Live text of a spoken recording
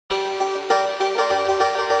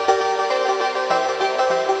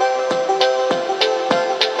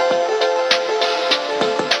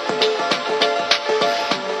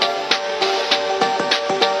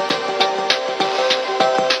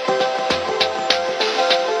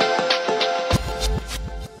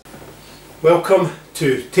Welcome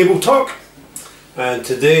to Table Talk, and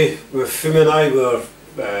today with Fumi and I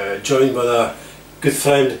we're joined by a good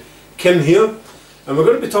friend Kim here, and we're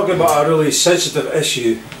going to be talking about a really sensitive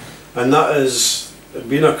issue, and that is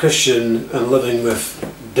being a Christian and living with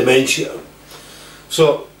dementia.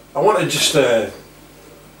 So I want to just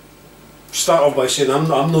start off by saying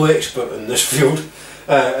I'm no expert in this field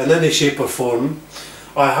in any shape or form.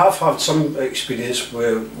 I have had some experience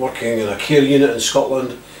with working in a care unit in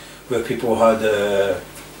Scotland where people had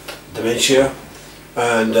dementia,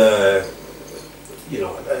 and you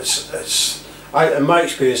know, in my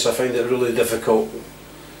experience I find it really difficult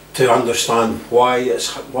to understand why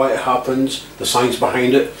it happens, the science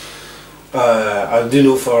behind it. I do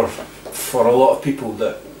know for a lot of people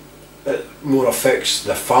that it more affects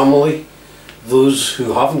the family, those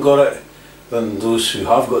who haven't got it, than those who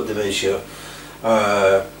have got dementia.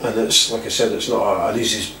 And it's, like I said, it's not an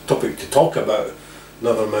easy topic to talk about,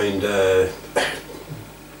 never mind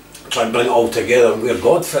try and bring it all together and where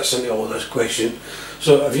God fits into all this question.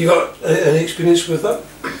 So have you got any experience with that?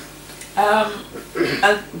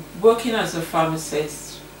 Working as a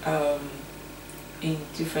pharmacist in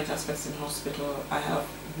different aspects in hospital, I have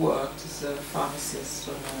worked as a pharmacist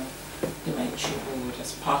on a dementia ward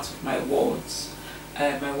as part of my wards,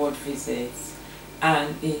 my ward visits,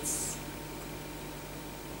 and it's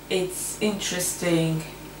interesting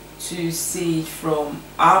to see from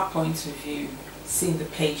our point of view, seeing the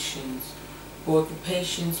patient, or the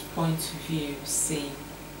patient's point of view, seeing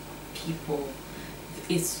people.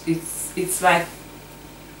 It's like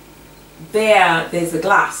there's a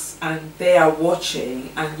glass and they are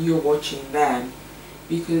watching and you're watching them,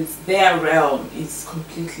 because their realm is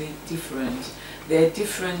completely different. There are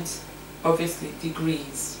different, obviously,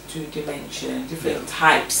 degrees to dementia, different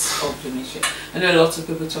types of dementia. I know a lot of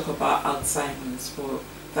people talk about Alzheimer's, but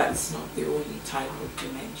that's not the only type of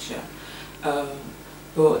dementia.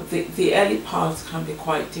 But the early parts can be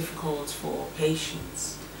quite difficult for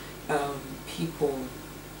patients, people,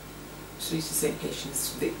 so used to say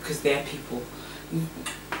patients because they're people,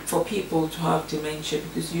 for people to have dementia,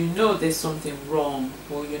 because you know there's something wrong,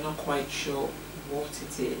 but you're not quite sure what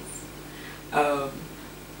it is.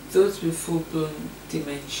 Those with full-blown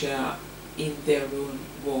dementia in their own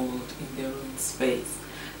world, in their own space,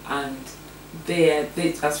 and they,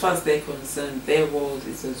 as far as they're concerned, their world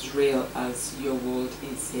is as real as your world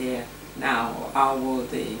is here now, our world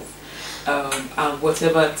is. And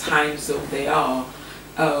whatever time zone they are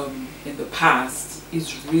in the past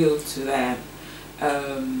is real to them,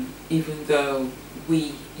 even though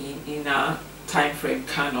we in our time frame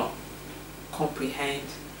cannot comprehend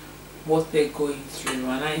what they're going through.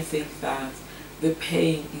 And I think that the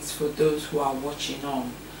pain is for those who are watching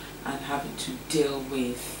on and having to deal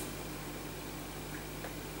with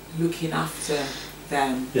looking after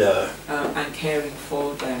them, and caring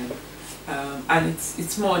for them, and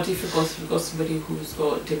it's more difficult if you've got somebody who's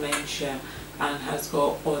got dementia and has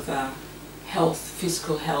got other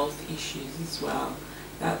physical health issues as well.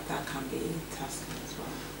 That can be tasking as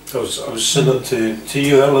well. I was saying that to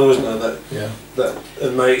you earlier, wasn't I? That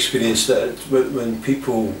in my experience, that when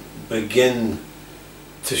people begin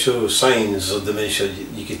to show signs of dementia,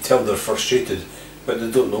 you can tell they're frustrated, but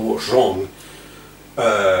they don't know what's wrong.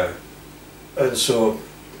 And so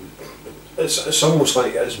it's almost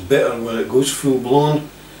like it's better when it goes full blown,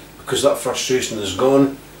 because that frustration is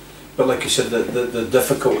gone. But like you said, the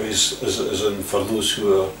difficulties is in for those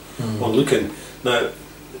who are onlooking. Now,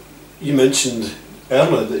 you mentioned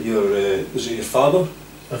earlier that was it your father?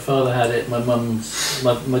 My father had it.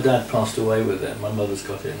 My dad passed away with it. My mother's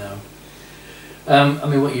got it now. I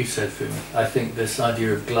mean, what you said, Fumi, I think this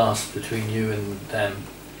idea of glass between you and them,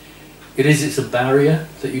 it's a barrier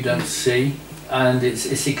that you don't see, and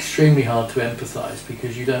it's extremely hard to empathise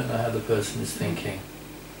because you don't know how the person is thinking.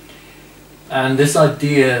 And this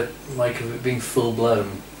idea, like, of it being full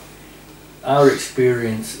blown, our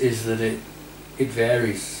experience is that it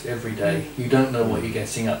varies every day. You don't know what you're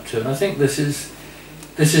getting up to, and I think this is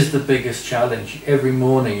the biggest challenge. Every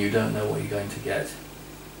morning you don't know what you're going to get.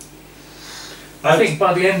 I think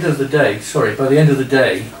by the end of the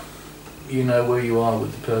day, you know where you are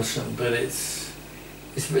with the person, but it's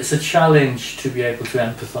a challenge to be able to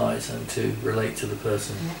empathise and to relate to the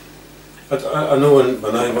person. I know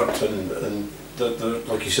when I worked in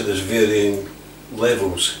like you said, there's varying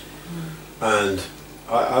levels, and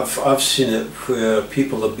I've seen it where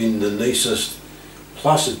people have been the nicest,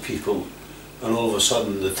 placid people, and all of a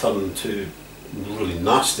sudden they turn to really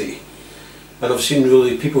nasty. And I've seen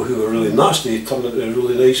people who are really nasty turn into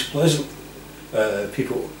really nice, pleasant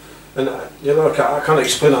people. And you know, I can't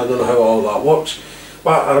explain it. I don't know how all that works.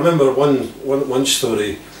 But I remember one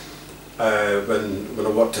story. when I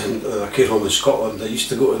worked in a care home in Scotland, I used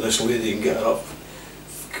to go to this lady and get her up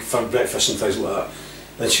for breakfast and things like that.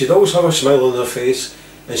 And she'd always have a smile on her face,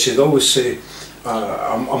 and she'd always say,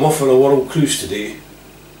 I'm off on a world cruise today.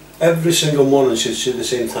 Every single morning she'd say the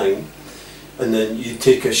same time, and then you'd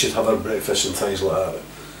take her, she'd have her breakfast and things like that.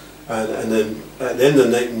 And then at the end of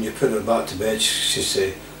the night when you put her back to bed, she'd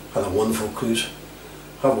say, had a wonderful cruise.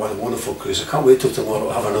 Have a wonderful cruise. I can't wait till tomorrow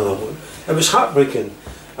to have another one. It was heartbreaking.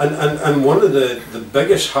 And one of the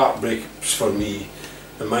biggest heartbreaks for me,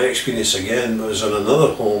 in my experience again, was in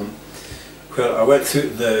another home where I went through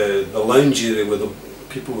the lounge area where the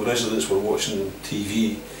people, residents were watching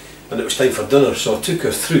TV, and it was time for dinner, so I took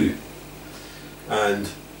her through and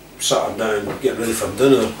sat her down getting ready for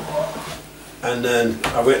dinner. And then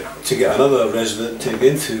I went to get another resident to get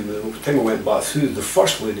into. The time I went back through, the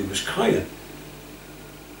first lady was crying.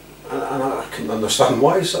 And I couldn't understand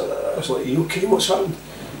why. So I was like, "You okay, what's happened?"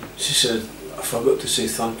 She said, "I forgot to say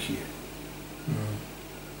thank you."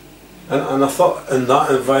 And I thought in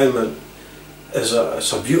that environment,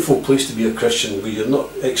 it's a beautiful place to be a Christian, where you're not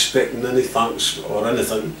expecting any thanks or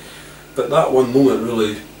anything. But that one moment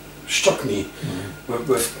really struck me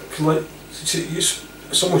with like,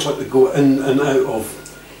 it's almost like they go in and out of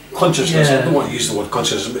consciousness. I don't want to use the word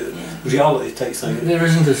consciousness, but reality type thing. There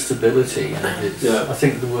isn't a stability, and I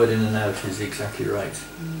think the word in and out is exactly right.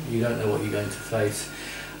 You don't know what you're going to face.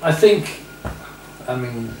 I think, I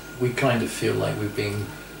mean, we kind of feel like we've been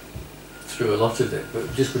through a lot of it,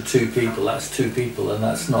 but just with two people, that's two people, and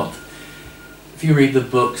that's not, if you read the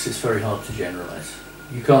books, it's very hard to generalise.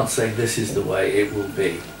 You can't say this is the way it will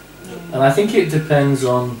be. And I think it depends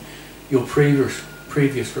on your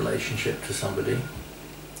previous relationship to somebody.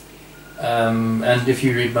 And if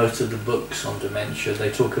you read most of the books on dementia,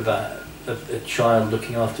 they talk about a child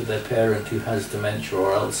looking after their parent who has dementia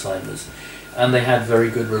or Alzheimer's, and they had very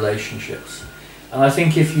good relationships. And I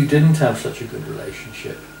think if you didn't have such a good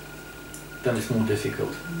relationship, then it's more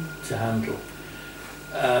difficult to handle.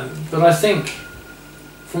 But I think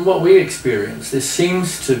from what we experience, there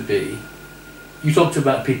seems to be, you talked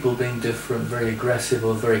about people being different, very aggressive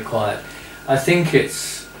or very quiet. I think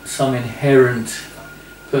it's some inherent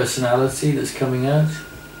personality that's coming out.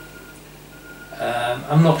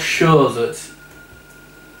 I'm not sure that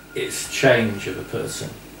it's change of a person,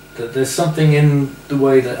 that there's something in the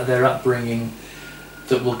way that their upbringing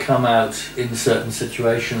that will come out in certain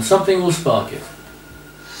situations. Something will spark it.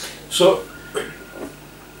 So,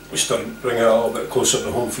 just to bring it a little bit closer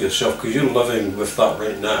to home for yourself, because you're living with that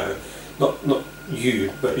right now, not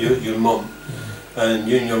you, but your mum. And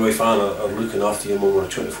you and your wife Anna are looking after your mum on a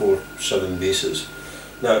 24/7 basis.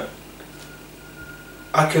 Now,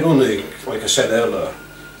 I can only, like I said earlier,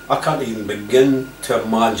 I can't even begin to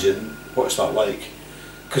imagine what's that like.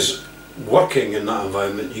 Because working in that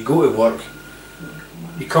environment, you go to work,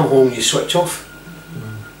 you come home, you switch off.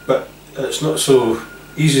 But it's not so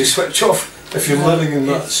easy to switch off if you're living in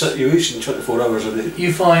that situation 24 hours a day.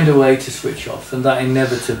 You find a way to switch off, and that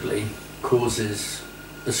inevitably causes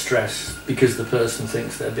a stress, because the person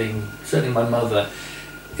thinks they're being, certainly my mother,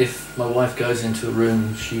 if my wife goes into a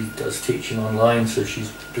room, she does teaching online, so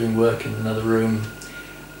she's doing work in another room,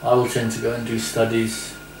 I will tend to go and do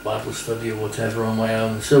studies, Bible study or whatever on my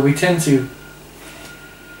own. So we tend to,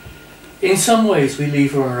 in some ways we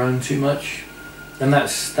leave her on her own too much, and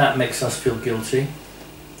that makes us feel guilty.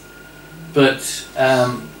 But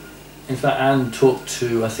in fact Anne talked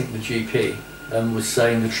to, I think, the GP, and was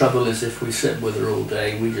saying the trouble is if we sit with her all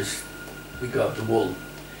day, we go up the wall,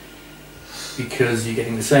 because you're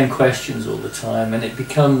getting the same questions all the time, and it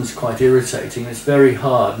becomes quite irritating. It's very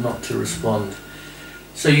hard not to respond,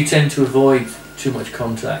 so you tend to avoid too much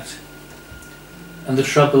contact. And the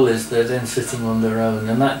trouble is they're then sitting on their own,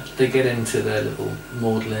 and that they get into their little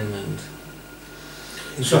maudlin.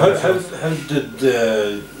 And so how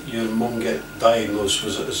did your mum get diagnosed?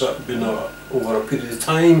 Has that been over a period of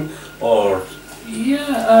time, or?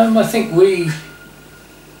 Yeah, I think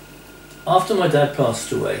after my dad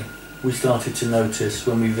passed away, we started to notice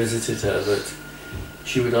when we visited her that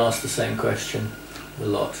she would ask the same question a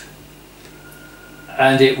lot.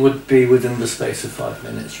 And it would be within the space of 5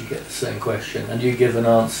 minutes you get the same question and you give an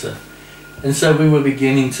answer. And so we were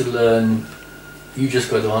beginning to learn, you just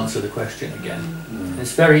got to answer the question again.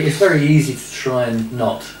 It's very easy to try and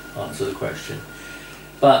not answer the question.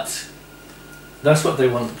 But that's what they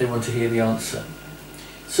want to hear the answer.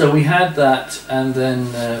 So we had that, and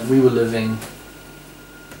then we were living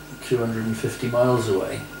 250 miles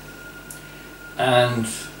away, and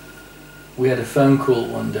we had a phone call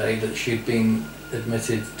one day that she'd been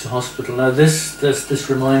admitted to hospital. Now this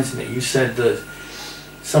reminds me, you said that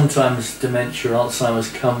sometimes dementia,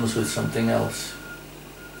 Alzheimer's comes with something else.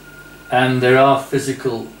 And there are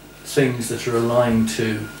physical things that are aligned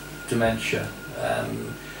to dementia.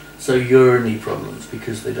 So urinary problems,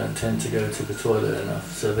 because they don't tend to go to the toilet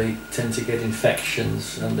enough. So they tend to get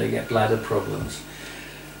infections and they get bladder problems.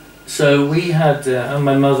 So we had, and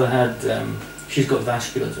my mother had, she's got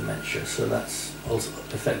vascular dementia, so that's also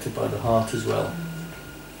affected by the heart as well.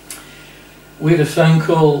 We had a phone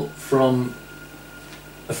call from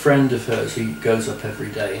a friend of hers who goes up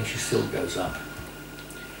every day, and she still goes up.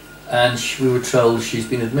 And we were told she's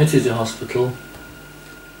been admitted to hospital,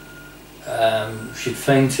 she'd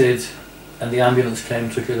fainted, and the ambulance came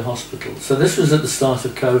and took her to hospital. So this was at the start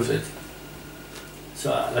of COVID. So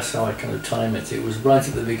that's how I kind of time it. It was right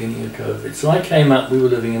at the beginning of COVID. So I came up, we were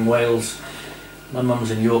living in Wales, my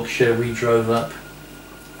mum's in Yorkshire, we drove up.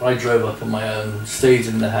 I drove up on my own, stayed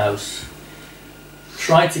in the house,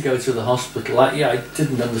 tried to go to the hospital. I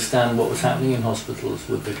didn't understand what was happening in hospitals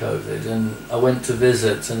with the COVID, and I went to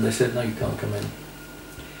visit and they said, no, you can't come in.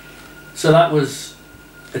 So that was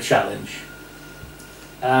a challenge.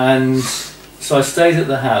 And so I stayed at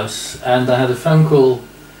the house, and I had a phone call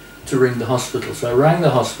to ring the hospital. So I rang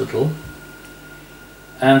the hospital,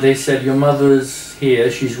 and they said, your mother's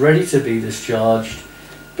here, she's ready to be discharged,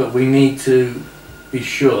 but we need to be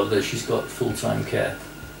sure that she's got full-time care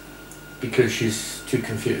because she's too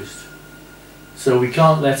confused. So we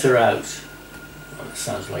can't let her out. Well, it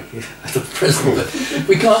sounds like at the prison, but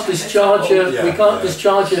we can't discharge her. We can't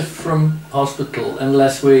discharge her from hospital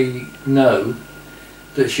unless we know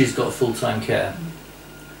that she's got full-time care.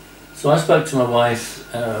 So I spoke to my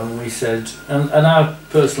wife, and we said, and our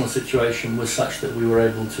personal situation was such that we were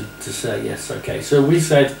able to say yes, okay. So we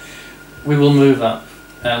said we will move up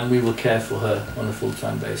and we will care for her on a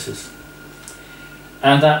full-time basis.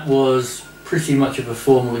 And that was pretty much of a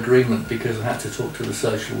formal agreement, because I had to talk to the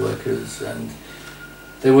social workers and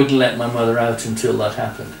they wouldn't let my mother out until that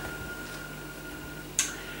happened.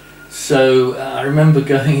 So I remember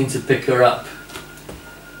going in to pick her up,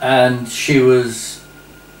 and she was,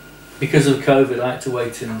 because of COVID, I had to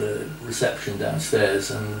wait in the reception downstairs,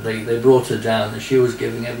 and they brought her down, and she was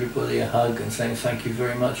giving everybody a hug and saying, thank you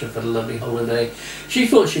very much, I've had a lovely holiday. She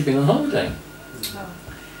thought she'd been on holiday. Oh.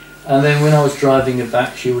 And then when I was driving her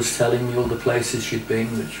back, she was telling me all the places she'd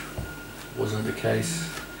been, which wasn't the case.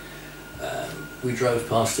 We drove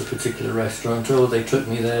past a particular restaurant. Oh, they took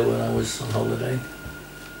me there when I was on holiday.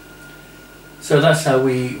 So that's how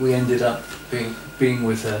we ended up being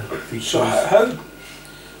with her. So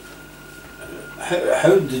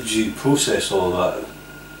how did you process all that?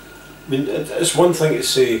 I mean, it's one thing to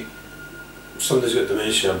say somebody's got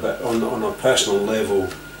dementia, but on a personal level,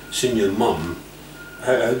 seeing your mum,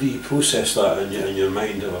 how do you process that in your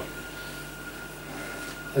mind? Or?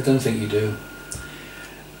 I don't think you do.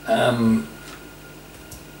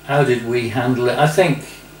 How did we handle it? I think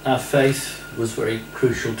our faith was very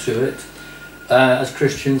crucial to it. As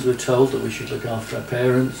Christians, we're told that we should look after our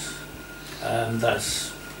parents. That's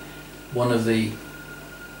one of the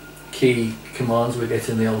key commands we get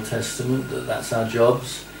in the Old Testament, that's our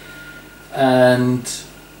jobs. And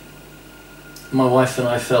my wife and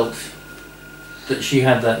I felt that she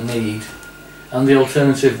had that need, and the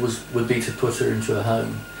alternative would be to put her into a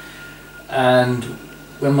home. And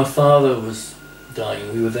when my father was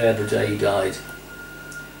dying, we were there the day he died.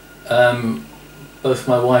 Both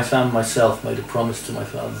my wife and myself made a promise to my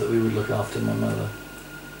father that we would look after my mother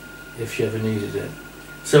if she ever needed it.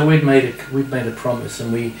 So we'd made a promise,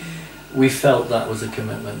 and we felt that was a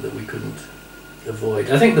commitment that we couldn't avoid.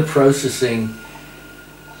 I think the processing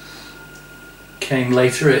came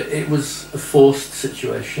later. It was a forced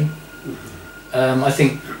situation. I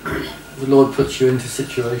think the Lord puts you into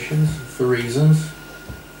situations for reasons.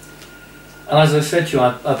 And as I said to you,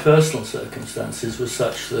 our personal circumstances were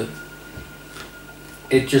such that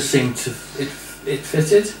it just seemed to, it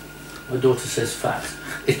fitted. My daughter says fat.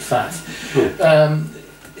 It fat.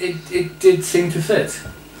 It did seem to fit.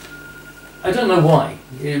 I don't know why.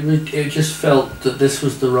 It just felt that this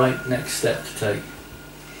was the right next step to take.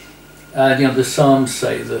 You know, the Psalms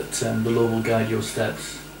say that the Lord will guide your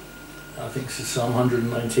steps. I think it's Psalm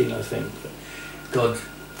 119, I think. God,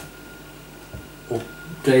 or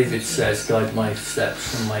David says, guide my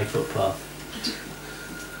steps and my footpath.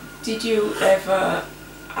 Did you ever,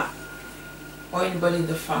 or anybody in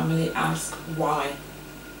the family, ask why?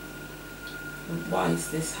 Why is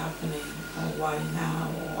this happening? Or why now?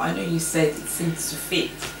 Or I know you said it seems to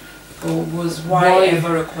fit. Or was why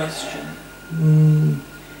ever a question?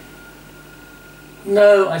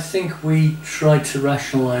 No, I think we tried to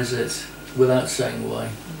rationalise it without saying why.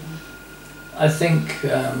 I think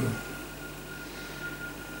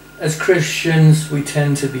as Christians we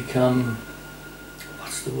tend to become,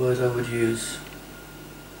 what's the word I would use,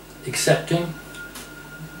 accepting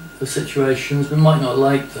of situations. We might not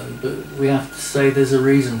like them, but we have to say there's a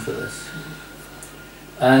reason for this.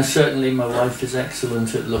 And certainly my wife is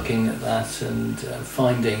excellent at looking at that and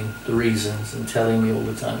finding the reasons and telling me all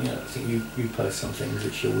the time. You know, I think you post some things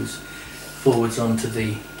that she always forwards onto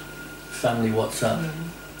the family WhatsApp.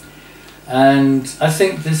 And I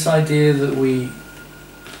think this idea that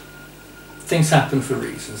things happen for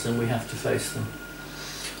reasons and we have to face them.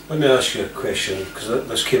 Let me ask you a question, because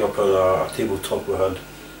this came up on a table talk we had a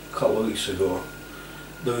couple of weeks ago.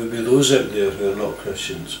 There would be those out there who are not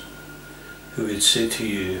Christians who would say to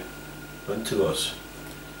you and to us,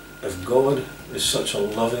 if God is such a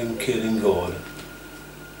loving, caring God,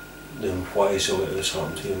 then why is He letting this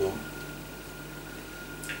happen to you, Mum?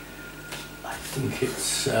 I think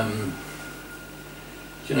it's,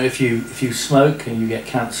 you know, if you smoke and you get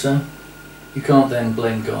cancer, you can't then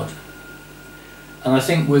blame God. And I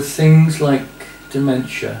think with things like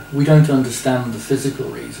dementia, we don't understand the physical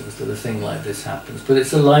reasons that a thing like this happens, but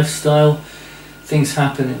it's a lifestyle. Things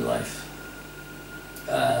happen in life.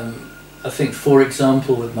 I think, for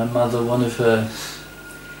example, with my mother, one of her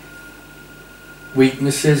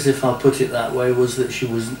weaknesses, if I'll put it that way, was that she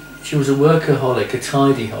was a workaholic, a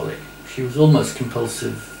tidyholic. She was almost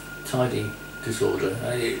compulsive tidy disorder.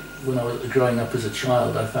 When I was growing up as a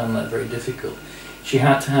child, I found that very difficult. She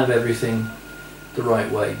had to have everything the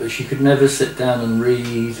right way, but she could never sit down and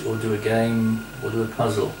read or do a game or do a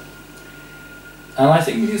puzzle. And I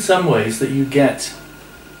think in some ways that you get,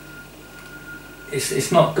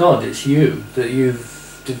 it's not God, it's you, that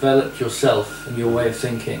you've developed yourself and your way of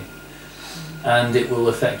thinking, and it will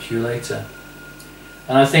affect you later.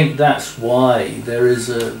 And I think that's why there is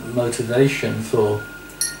a motivation for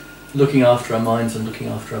looking after our minds and looking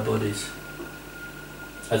after our bodies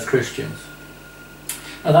as Christians.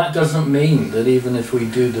 Now that doesn't mean that even if we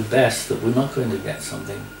do the best that we're not going to get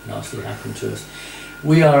something nasty happen to us.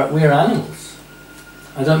 We are animals.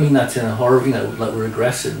 I don't mean that in a horror, you know, like we're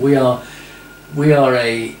aggressive. We are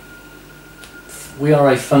a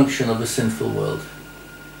function of a sinful world.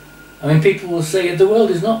 I mean, people will say the world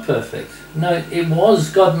is not perfect. No, it was.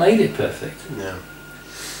 God made it perfect. Yeah.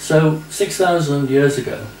 So 6,000 years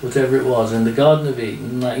ago, whatever it was, in the Garden of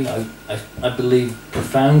Eden, you know, I believe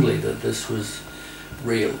profoundly that this was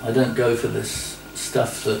real. I don't go for this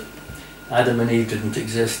stuff that Adam and Eve didn't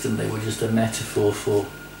exist and they were just a metaphor for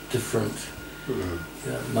different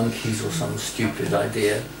monkeys or some stupid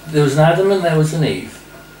idea. There was an Adam and there was an Eve,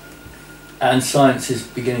 and science is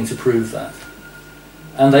beginning to prove that.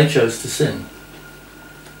 And they chose to sin.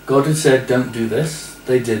 God had said, don't do this.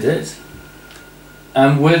 They did it.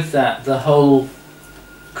 And with that, the whole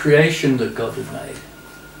creation that God had made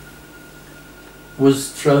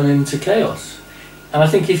was thrown into chaos. And I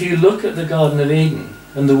think if you look at the Garden of Eden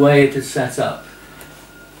and the way it is set up,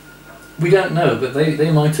 we don't know, but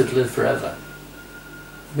they might have lived forever.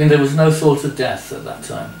 I mean, there was no thought of death at that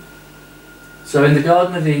time. So in the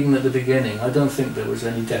Garden of Eden at the beginning, I don't think there was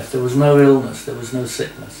any death. There was no illness, there was no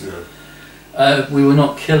sickness. No. We were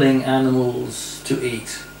not killing animals to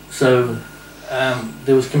eat. So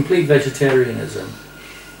there was complete vegetarianism.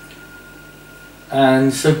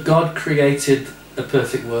 And so God created a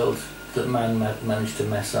perfect world that man managed to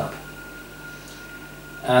mess up.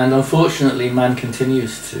 And unfortunately, man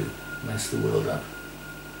continues to mess the world up.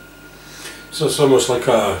 So it's almost like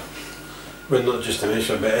well, not just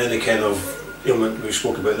dementia, but any kind of ailment. We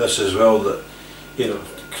spoke about this as well, that, you know,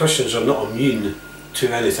 Christians are not immune to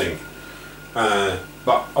anything.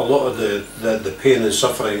 But a lot of the pain and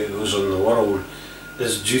suffering that goes on in the world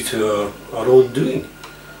is due to our own doing,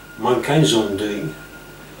 mankind's own doing.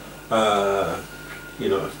 You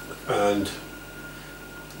know, and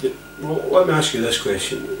well, let me ask you this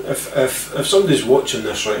question: if somebody's watching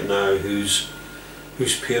this right now whose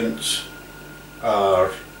parents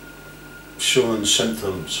are showing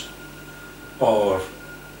symptoms, or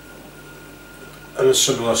in a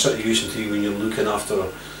similar situation to you when you're looking after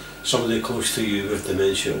somebody close to you with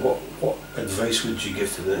dementia, what advice would you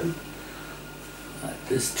give to them?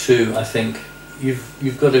 There's two. I think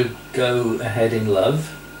you've got to go ahead in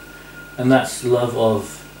love, and that's love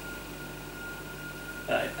of,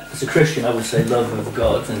 as a Christian I would say love of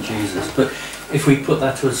God and Jesus, but if we put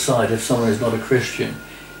that to the side, if someone is not a Christian,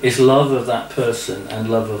 it's love of that person and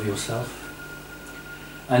love of yourself.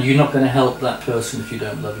 And you're not going to help that person if you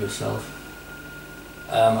don't love yourself.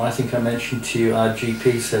 I think I mentioned to you, our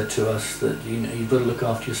GP said to us that you've got to look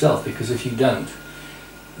after yourself, because if you don't,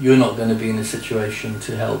 you're not going to be in a situation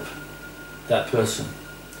to help that person.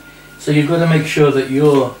 So you've got to make sure that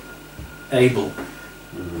you're able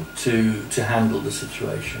to handle the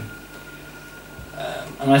situation.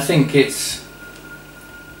 And I think it's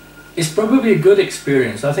probably a good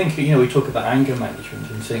experience. I think, we talk about anger management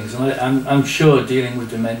and things, and I'm sure dealing with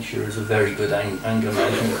dementia is a very good anger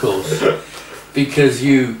management course, because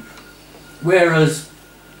whereas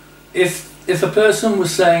if a person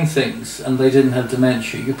was saying things and they didn't have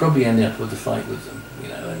dementia, you'd probably end up with a fight with them,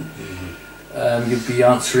 and you'd be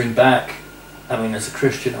answering back. I mean, as a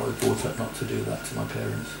Christian, I was brought up not to do that to my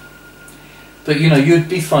parents. But you'd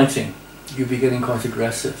be fighting. You'd be getting quite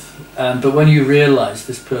aggressive. But when you realise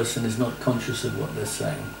this person is not conscious of what they're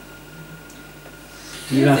saying,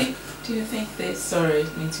 do you think this? Sorry, I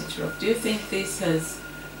didn't mean to interrupt. Do you think this has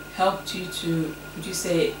helped you to, would you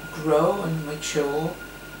say, grow and mature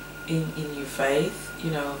in your faith?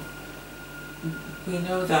 We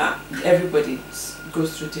know that everybody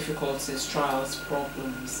goes through difficulties, trials,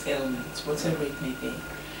 problems, ailments, whatever it may be.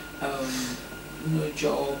 No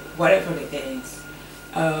job, whatever it is.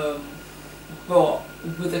 But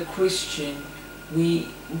with a Christian, we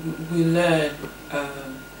learn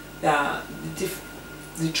that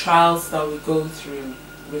the trials that we go through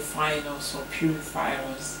refine us or purify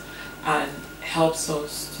us, and helps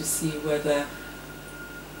us to see whether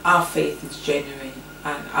our faith is genuine,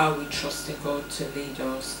 and are we trusting God to lead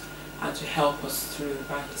us and to help us through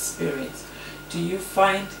by His Spirit. Do you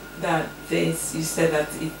find that this, you said that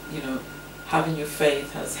having your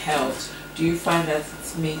faith has helped, do you find that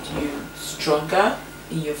it's made you stronger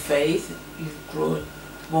in your faith? You've grown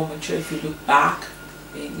more mature if you look back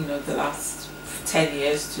in the last 10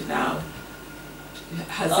 years to now?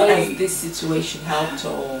 Has this situation helped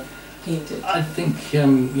or hindered? I think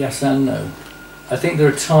yes and no. I think there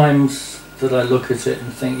are times that I look at it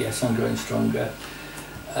and think, yes, I'm growing stronger.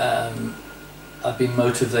 I've been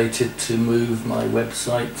motivated to move my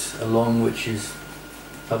website along, which is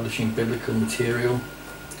publishing biblical material.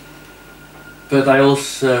 But I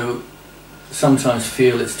also sometimes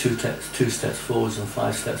feel it's two steps forwards and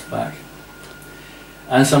 5 steps back.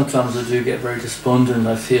 And sometimes I do get very despondent.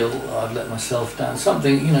 I feel I've let myself down.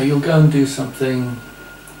 Something, you'll go and do something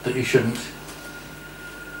that you shouldn't.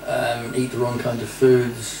 Eat the wrong kind of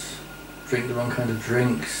foods, drink the wrong kind of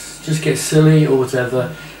drinks, just get silly or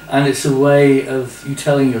whatever. And it's a way of you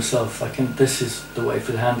telling yourself, this is the way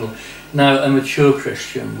to handle. Now, a mature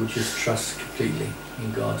Christian would just trust completely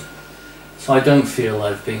in God. So I don't feel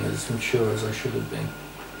I've been as mature as I should have been.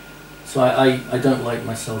 So I don't like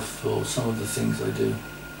myself for some of the things I do.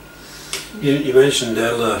 You mentioned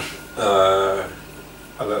earlier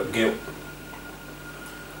about guilt.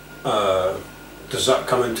 Does that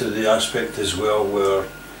come into the aspect as well, where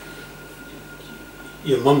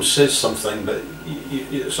your mum says something, but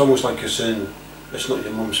it's almost like you're saying it's not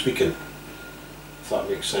your mum speaking, if that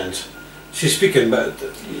makes sense. She's speaking, but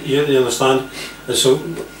you understand? And so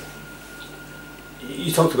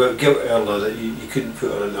you talked about guilt earlier, that you couldn't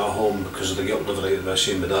put her in a home because of the guilt, living out the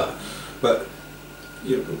same with that. But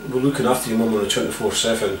we're looking after your mum on a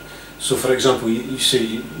 24/7. So for example, you say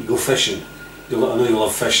you go fishing. I know you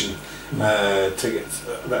love fishing, to get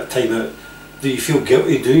a bit of time out. Do you feel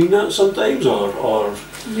guilty doing that sometimes, or?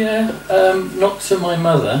 Yeah, not to my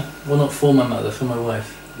mother. Well, not for my mother, for my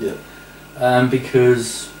wife. Yeah.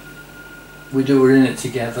 Because we're in it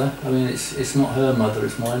together. I mean, it's not her mother,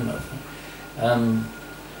 it's my mother.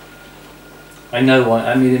 I know why.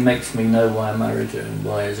 I mean, it makes me know why I married her and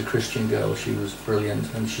why, as a Christian girl, she was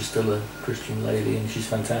brilliant, and she's still a Christian lady, and she's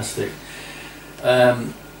fantastic.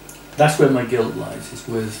 That's where my guilt lies. Is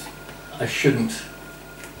with I shouldn't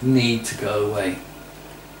need to go away,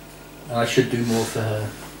 and I should do more for her.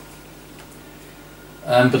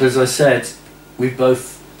 But as I said, we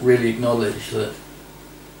both really acknowledge that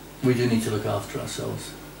we do need to look after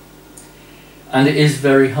ourselves. And it is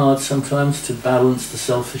very hard sometimes to balance the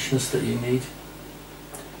selfishness that you need.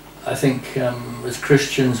 I think as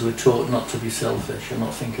Christians we're taught not to be selfish and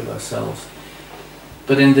not think of ourselves.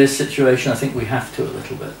 But in this situation I think we have to a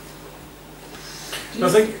little bit. I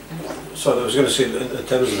think, sorry, I was going to say, in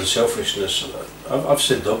terms of the selfishness, I've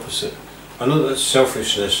said the opposite. I know that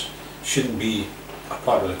selfishness shouldn't be a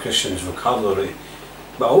part of the Christian's vocabulary,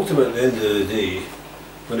 but ultimately at the end of the day,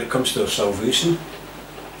 when it comes to our salvation,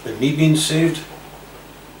 and me being saved,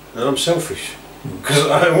 then I'm selfish, because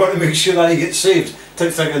I want to make sure that I get saved,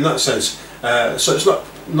 type thing in that sense. So it's not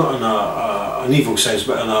in an evil sense,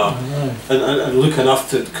 but in and looking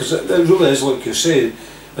after, because it really is like you said,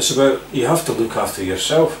 it's about, you have to look after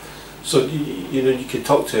yourself. So you could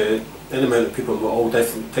talk to any amount of people about all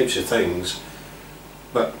different types of things,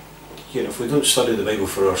 but if we don't study the Bible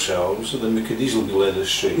for ourselves, then we could easily be led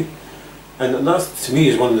astray. And that, to me,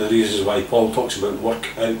 is one of the reasons why Paul talks about work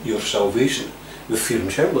out your salvation. with fear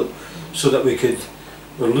and trembling, so that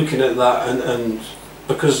we're looking at that, and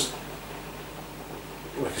because,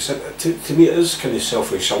 like I said, to me it is kind of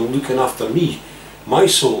selfish. I'm looking after me, my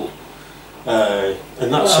soul,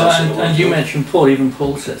 in that sense. And you mentioned Paul. Even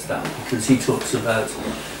Paul says that, because he talks about,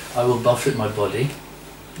 I will buffet my body.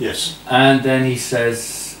 Yes. And then he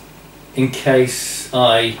says, in case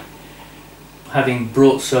I, having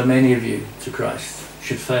brought so many of you to Christ,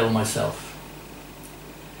 should fail myself.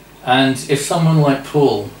 And if someone like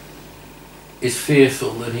Paul is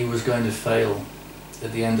fearful that he was going to fail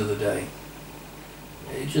at the end of the day,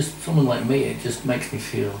 someone like me, it just makes me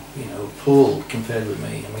feel, Paul compared with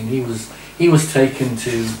me. I mean, he was taken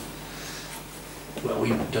to, well, we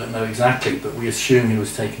don't know exactly, but we assume he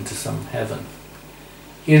was taken to some heaven.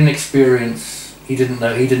 He didn't experience, he didn't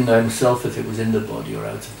know himself if it was in the body or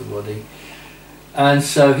out of the body. And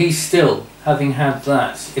so he's still, having had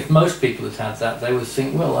that, if most people had had that, they would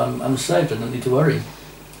think, well, I'm saved, I don't need to worry.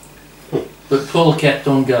 But Paul kept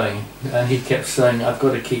on going, and he kept saying, I've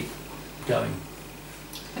got to keep going.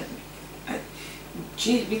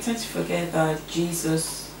 We tend to forget that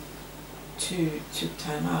Jesus too took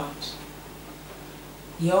time out.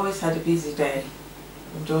 He always had a busy day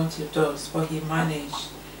from dawn to dusk, but he managed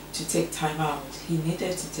to take time out. He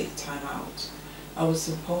needed to take time out. It was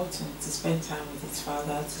important to spend time with his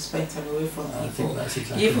father, to spend time away from people. I think that's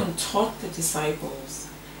exactly. He even taught the disciples.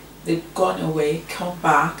 They'd gone away, come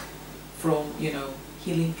back from,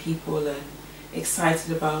 healing people and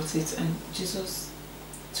excited about it, and Jesus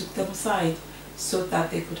took them aside so that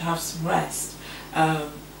they could have some rest. Our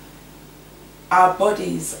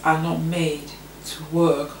bodies are not made to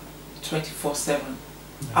work 24/7. No.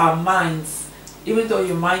 Our minds, even though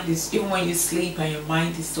your mind is, even when you sleep and your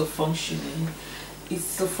mind is still functioning, it's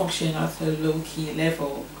still functioning at a low-key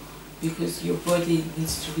level, because your body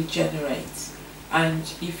needs to regenerate. And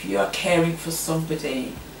if you are caring for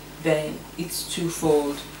somebody, then it's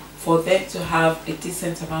twofold. For them to have a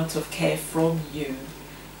decent amount of care from you,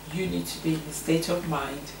 you need to be in a state of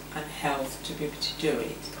mind and health to be able to do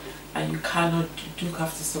it. And you cannot look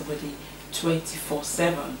after somebody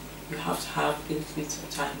 24/7. You have to have a little bit of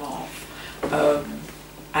time off.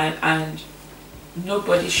 And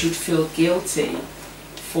nobody should feel guilty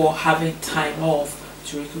for having time off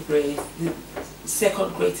to recuperate. The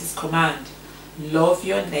second greatest command, love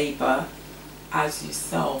your neighbor as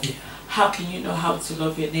yourself. Yeah. How can you know how to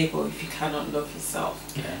love your neighbor if you cannot love yourself?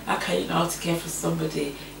 Yeah. How can you know how to care for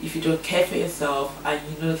somebody if you don't care for yourself, and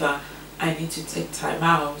you know that I need to take time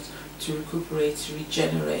out to recuperate, to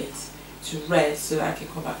regenerate, to rest, so that I can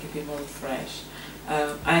come back a bit more refreshed.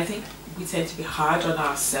 I think we tend to be hard on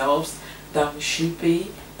ourselves than we should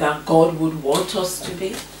be, than God would want us to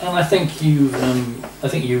be. And I think you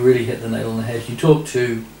really hit the nail on the head. You talked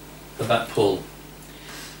about Paul.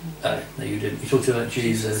 No, you didn't. You talked about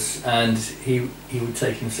Jesus, and he would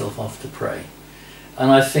take himself off to pray. And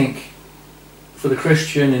I think for the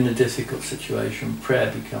Christian in a difficult situation,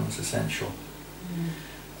 prayer becomes essential.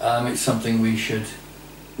 It's something we should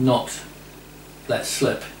not let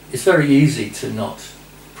slip. It's very easy to not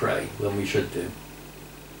pray when we should do.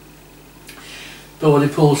 But what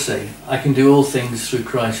did Paul say? I can do all things through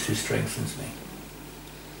Christ who strengthens me.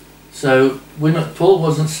 So Paul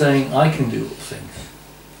wasn't saying I can do all things.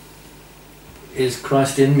 It's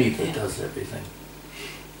Christ in me that does everything.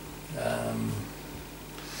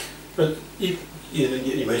 But you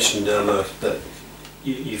mentioned earlier that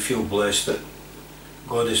you feel blessed that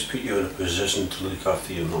God has put you in a position to look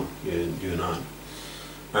after your mum, you and Anne.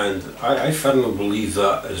 And I firmly believe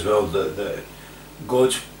that as well, that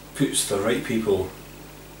God puts the right people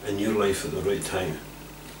in your life at the right time,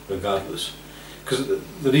 regardless. Because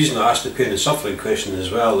the reason I asked the pain and suffering question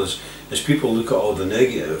as well is people look at all the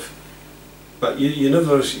negative, but you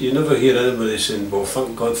never hear anybody saying, well,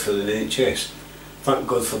 thank God for the NHS, thank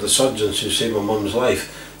God for the surgeons who saved my mum's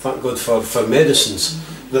life, thank God for medicines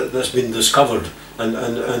that's been discovered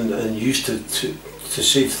and used to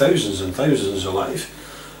save thousands and thousands of lives.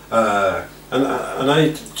 And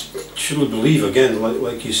I truly believe, again,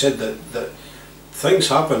 like you said, that things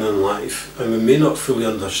happen in life and we may not fully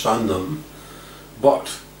understand them,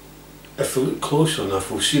 but if we look closer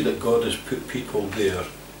enough, we'll see that God has put people there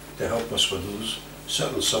to help us with those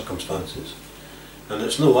certain circumstances. And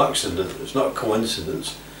it's no accident, it's not a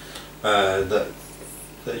coincidence that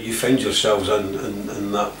you find yourselves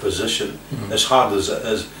in that position, as hard as it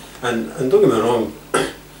is. And don't get me wrong,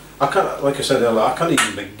 I can't, like I said earlier, I can't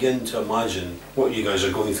even begin to imagine what you guys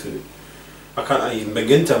are going through. I can't even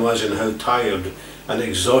begin to imagine how tired and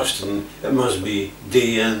exhausting it must be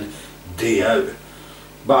day in, day out.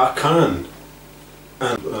 But I can,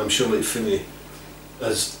 and I'm sure like Fumi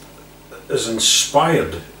is is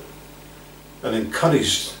inspired and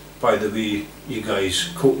encouraged by the way you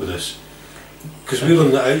guys cope with this. Because we're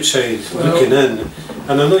on the outside looking in,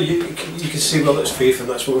 and I know you can say, well, it's faith and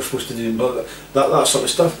that's what we're supposed to do, but that sort of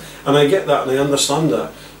stuff, and I get that and I understand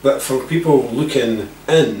that, but for people looking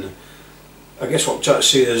in, I guess what I'm trying to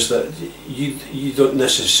say is that you don't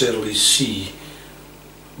necessarily see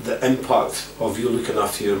the impact of you looking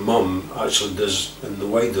after your mum actually does in the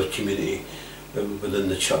wider community within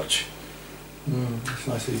the church. That's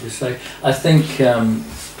nice of you to say. I think,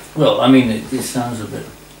 well, I mean, it sounds a bit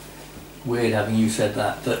weird having you said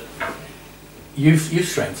that, but you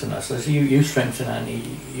strengthen us. You strengthen Annie,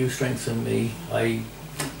 you strengthen me.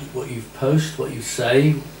 What you post, what you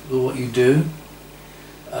say, what you do,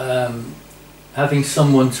 having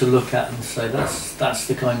someone to look at and say that's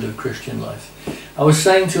the kind of Christian life. I was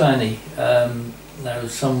saying to Annie, now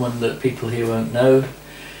someone that people here won't know,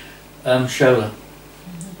 Shola.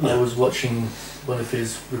 I was watching one of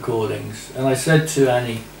his recordings and I said to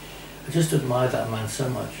Annie, I just admire that man so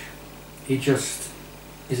much. He just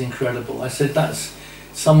is incredible. I said, that's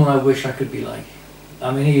someone I wish I could be like.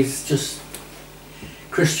 I mean, he's just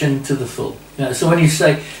Christian to the full. You know, so when you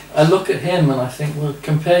say, I look at him and I think, well,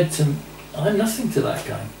 compared to, I'm nothing to that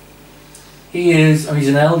guy. He is, I mean, he's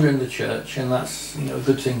an elder in the church, and that's, you know, a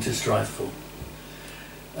good thing to strive for.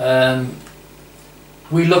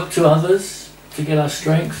 We look to others to get our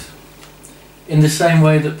strength. In the same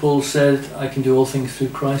way that Paul said, I can do all things through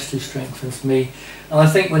Christ who strengthens me. And I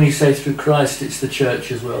think when you say through Christ, it's the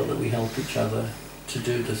church as well, that we help each other to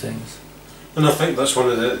do the things. And I think that's one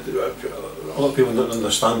of a lot of people don't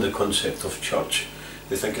understand the concept of church.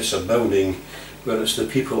 They think it's a building where it's the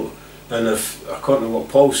people. And if, according to what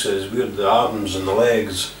Paul says, we're the arms and the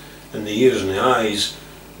legs and the ears and the eyes,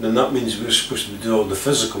 then that means we're supposed to do all the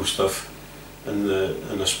physical stuff in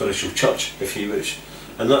a spiritual church, if you wish.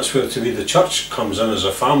 And that's where, to me, the church comes in as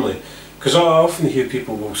a family. Because I often hear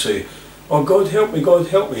people will say, oh, God help me, God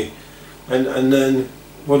help me. And then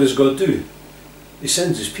what does God do? He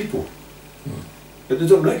sends his people. But they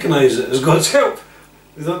don't recognise it as God's help.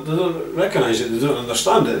 They don't recognise it, they don't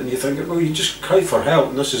understand it. And you think, well, you just cry for help,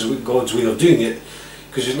 and this is God's way of doing it.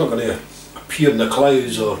 Because he's not going to appear in the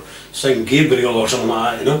clouds or sing Gabriel or something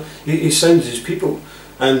like that, you know. He sends his people.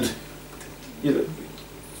 And, you know,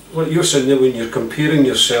 what you're saying there, when you're comparing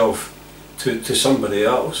yourself to somebody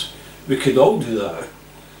else, we could all do that.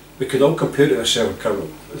 We could all compare to ourselves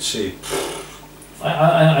and say,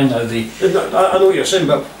 I know I know what you're saying,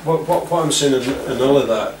 but what I'm saying in all of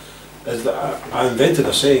that is that I invented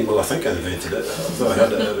a saying, well, I think I invented it, I thought I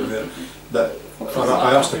heard it everywhere, that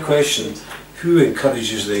I asked the question, who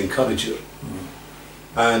encourages the encourager?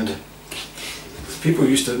 And people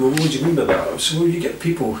used to, well, what do you mean by that? So, well, you get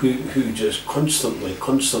people who just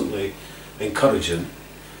constantly encouraging,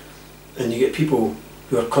 and you get people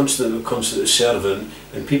who are constantly serving,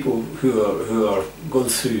 and people who are going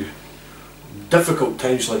through difficult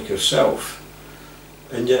times like yourself,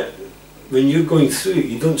 and yet when you're going through it,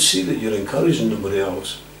 you don't see that you're encouraging nobody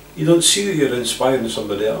else. You don't see that you're inspiring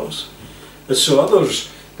somebody else. And so others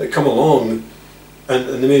that come along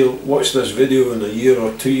and they may watch this video in a year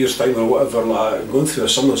or 2 years time or whatever, like, going through a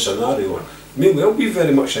similar scenario, may well be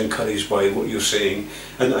very much encouraged by what you're saying.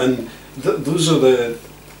 And those are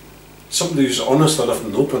somebody who's honest enough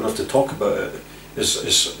and open enough to talk about it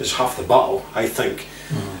is half the battle, I think.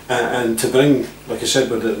 And to bring, like I said,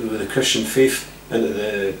 with the Christian faith into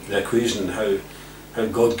the equation, how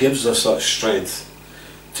God gives us that strength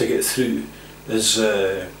to get through is,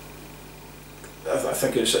 I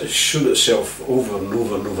think it's shown itself over and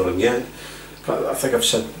over and over again. I think I've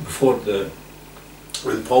said before that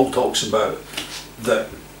when Paul talks about that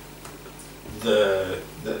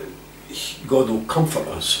God will comfort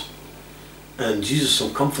us and Jesus will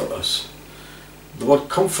comfort us. The word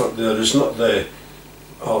comfort there is not the,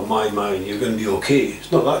 oh my, you're going to be okay.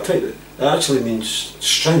 It's not that type. It actually means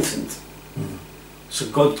strengthened. So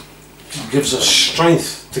God gives us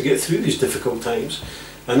strength to get through these difficult times.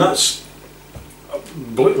 And that's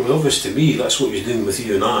blatantly obvious to me. That's what he's doing with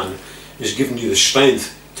you and Anne, is giving you the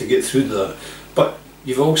strength to get through that. But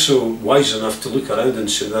you're also wise enough to look around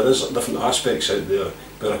and say there is different aspects out there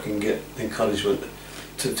where I can get encouragement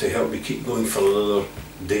to help me keep going for another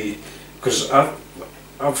day. Because I'm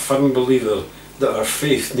a firm believer that our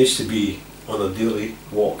faith needs to be on a daily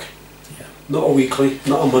walk. Yeah. Not a weekly,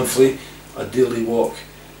 not a monthly, a daily walk.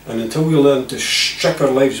 And until we learn to strip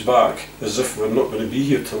our lives back as if we're not going to be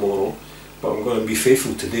here tomorrow, but I'm going to be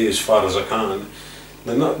faithful today as far as I can,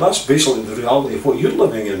 then that's basically the reality of what you're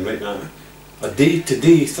living in right now. A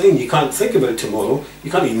day-to-day thing. You can't think about tomorrow.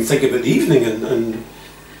 You can't even think about the evening. And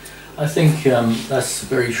I think that's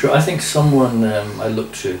very true. I think someone I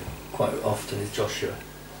look to quite often is Joshua,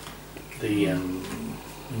 in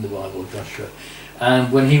the Bible, Joshua.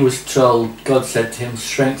 And when he was told, God said to him,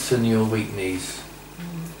 strengthen your weak knees.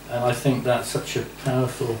 And I think that's such a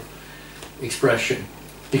powerful expression,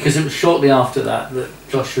 because it was shortly after that that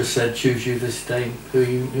Joshua said, choose you this day who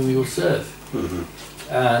you will serve.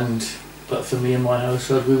 But for me and my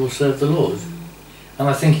household, we will serve the Lord. And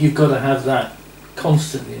I think you've got to have that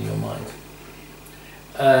constantly in your mind.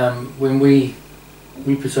 When we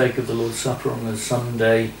partake of the Lord's Supper on a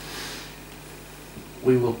Sunday,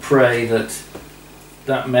 we will pray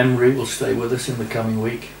that memory will stay with us in the coming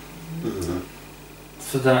week.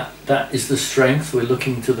 So that is the strength. We're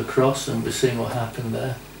looking to the cross and we're seeing what happened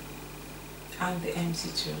there. And the empty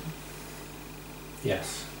tomb.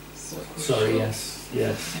 Yes. So Sorry, yes,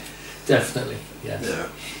 definitely, yes. Yeah.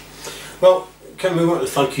 Well, Kim, we want to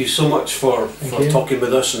thank you so much for talking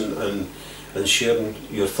with us and sharing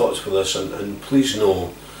your thoughts with us, and please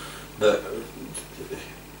know that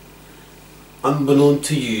unbeknown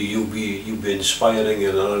to you, you'll be inspiring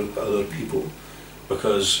in other people,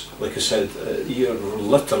 because, like I said, you're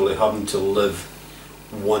literally having to live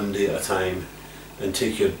one day at a time and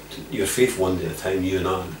take your faith one day at a time, you and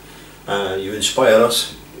I. You inspire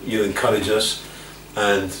us, you encourage us,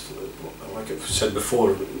 and like I said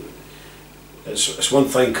before, it's one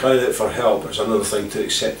thing crying out for help, it's another thing to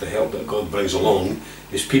accept the help that God brings along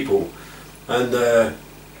His people. And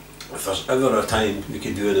if there's ever a time we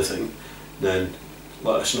could do anything, then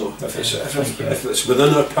let us know. If it's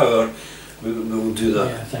within our power, we will do that.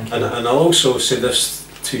 Yeah, thank you. And I'll also say this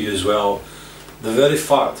to you as well: the very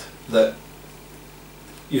fact that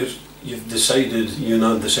you've decided, you and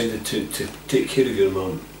I decided to take care of your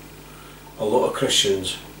mum. A lot of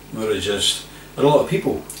Christians would have just, and a lot of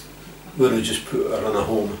people would have just put her in a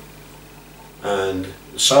home. And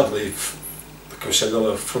sadly, because I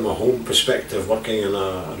know from a home perspective, working in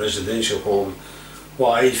a residential home,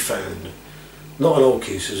 what I found, not in all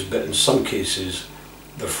cases, but in some cases,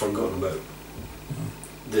 they're forgotten about.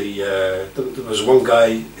 There was one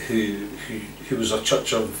guy who was a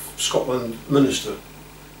Church of Scotland minister,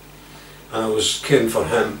 and I was caring for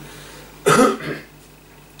him.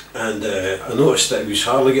 And I noticed that he was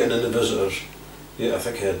hardly getting any visitors. Yeah, I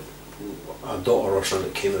think he had a daughter or something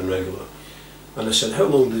that came in regular. And I said, how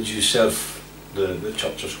long did you serve the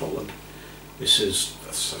Church of Scotland? He says,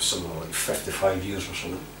 something like 55 years or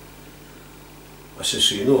something. I said,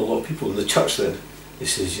 so you know a lot of people in the church then? He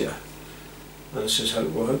says, yeah. And I says, how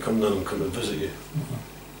come none of them come to visit you?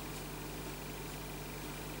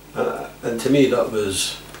 And to me that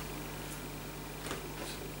was,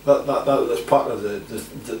 that's part of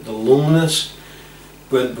the loneliness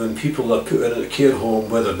when people are put in a care home,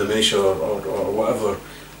 whether dementia or whatever.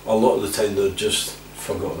 A lot of the time they're just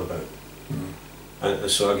forgotten about.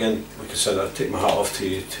 And so again, like I said, I take my hat off to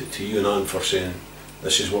you and Anne for saying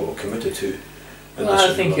this is what we're committed to. And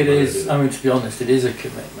well, I think it is. I mean, to be honest, it is a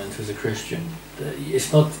commitment as a Christian.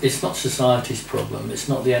 It's not society's problem. It's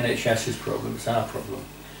not the NHS's problem. It's our problem.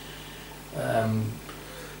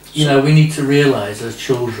 You know, we need to realise as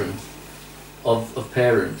children of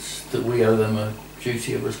parents that we owe them a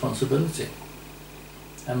duty of responsibility.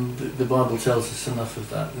 And the Bible tells us enough of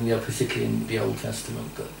that, and particularly in the Old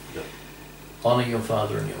Testament, that honour your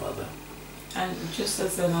father and your mother. And just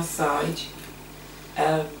as an aside,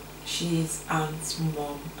 she's Anne's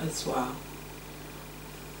mom as well.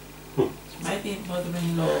 She might be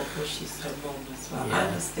mother-in-law, but she's her mom as well. Yeah.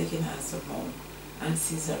 Anne has taken her as her mom and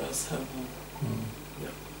sees her as her mom.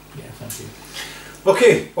 Yeah, thank you.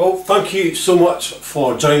 Okay, well, thank you so much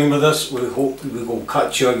for joining with us. We hope we will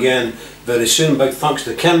catch you again very soon. Big thanks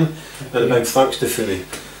to Kim and a big thanks to Philly.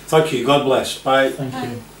 Thank you, God bless. Bye. Thank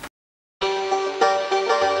you.